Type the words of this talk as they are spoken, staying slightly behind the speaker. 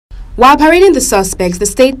While parading the suspects, the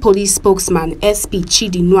state police spokesman SP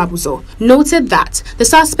Chidi Nwabuzo noted that the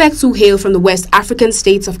suspects, who hail from the West African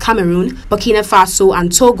states of Cameroon, Burkina Faso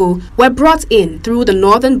and Togo, were brought in through the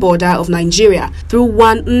northern border of Nigeria through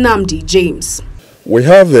one Nnamdi James. We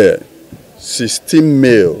have 16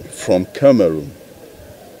 male from Cameroon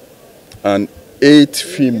and 8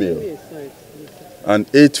 female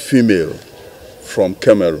from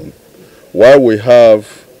Cameroon, while we have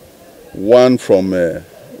one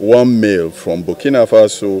male from Burkina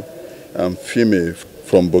Faso and female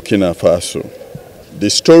from Burkina Faso. The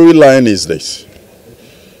storyline is this: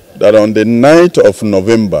 that on the 9th of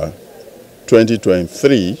November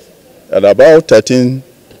 2023, at about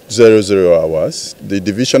 13:00 hours, the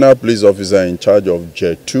divisional police officer in charge of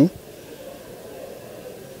J2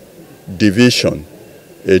 Division,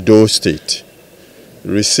 Edo State,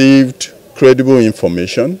 received credible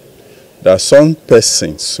information that some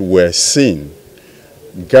persons were seen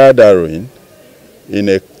gathering in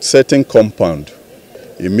a certain compound.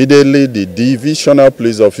 Immediately, the divisional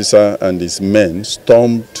police officer and his men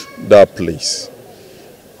stormed that place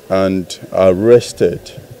and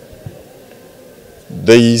arrested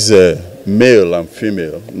these male and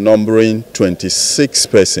female, numbering 26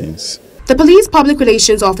 persons. The police public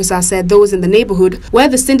relations officer said those in the neighborhood where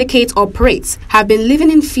the syndicate operates have been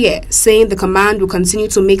living in fear, saying the command will continue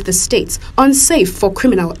to make the state unsafe for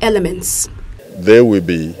criminal elements. They will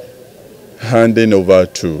be handing over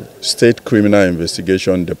to State Criminal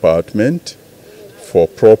Investigation Department for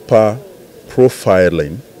proper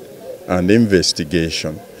profiling and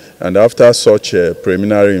investigation. And after such a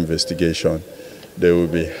preliminary investigation, they will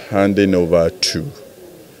be handing over to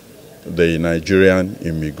the Nigerian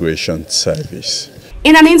Immigration Service.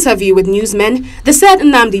 In an interview with newsmen, the said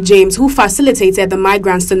Nnamdi James, who facilitated the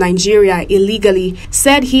migrants to Nigeria illegally,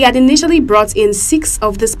 said he had initially brought in 6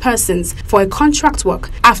 of these persons for a contract work,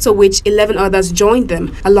 after which 11 others joined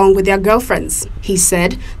them along with their girlfriends. He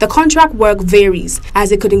said the contract work varies,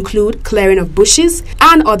 as it could include clearing of bushes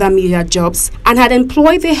and other menial jobs, and had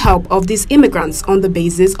employed the help of these immigrants on the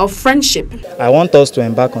basis of friendship. I want us to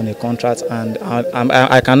embark on a contract, and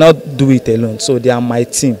I cannot do it alone, so they are my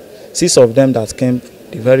team. 6 of them that came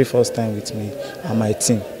the very first time with me are my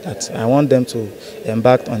team. That I want them to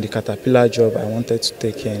embark on the caterpillar job I wanted to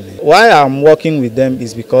take here. Why I'm working with them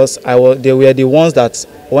is because they were the ones that,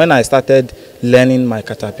 when I started learning my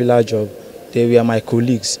caterpillar job, they were my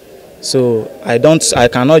colleagues. So I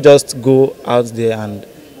cannot just go out there and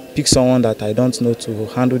pick someone that I don't know to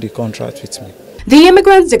handle the contract with me. The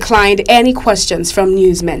immigrants declined any questions from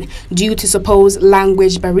newsmen due to supposed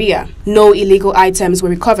language barrier. No illegal items were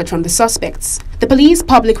recovered from the suspects. The police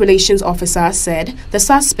public relations officer said the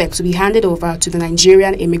suspects will be handed over to the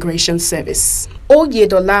Nigerian Immigration Service.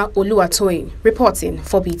 Oyedola Oluwatoyin reporting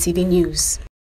for BTV News.